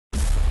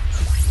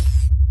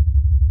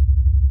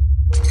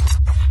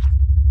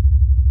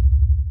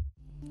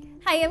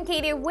Hi, I'm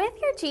Katie with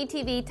your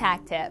GTV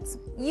Tech Tips.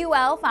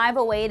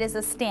 UL508 is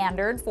a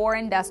standard for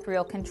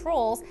industrial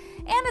controls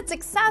and its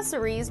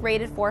accessories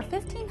rated for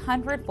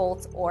 1500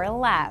 volts or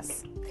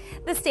less.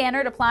 The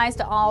standard applies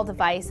to all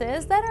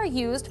devices that are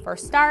used for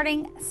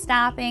starting,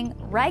 stopping,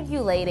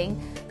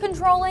 regulating,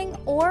 controlling,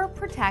 or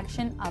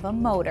protection of a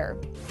motor.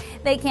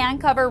 They can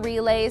cover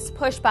relays,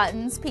 push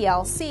buttons,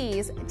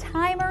 PLCs,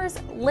 timers,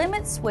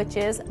 limit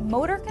switches,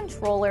 motor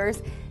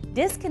controllers,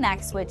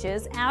 disconnect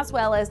switches, as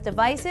well as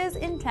devices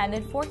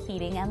intended for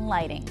heating and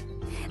lighting.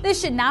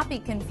 This should not be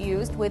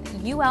confused with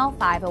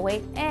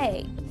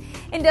UL508A.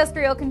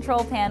 Industrial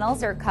control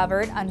panels are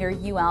covered under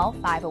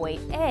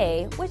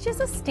UL508A, which is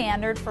a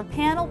standard for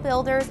panel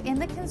builders in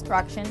the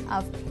construction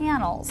of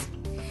panels.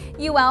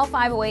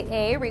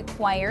 UL508A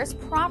requires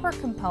proper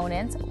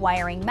components,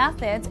 wiring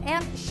methods,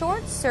 and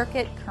short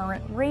circuit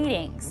current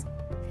ratings.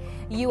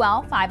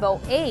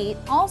 UL508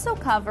 also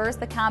covers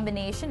the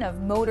combination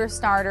of motor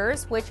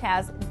starters, which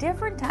has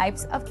different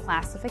types of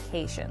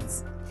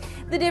classifications.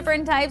 The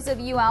different types of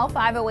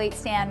UL508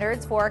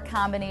 standards for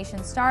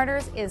combination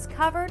starters is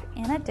covered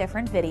in a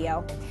different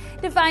video.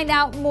 To find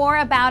out more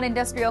about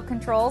industrial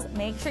controls,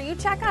 make sure you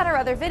check out our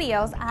other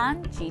videos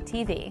on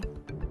GTV.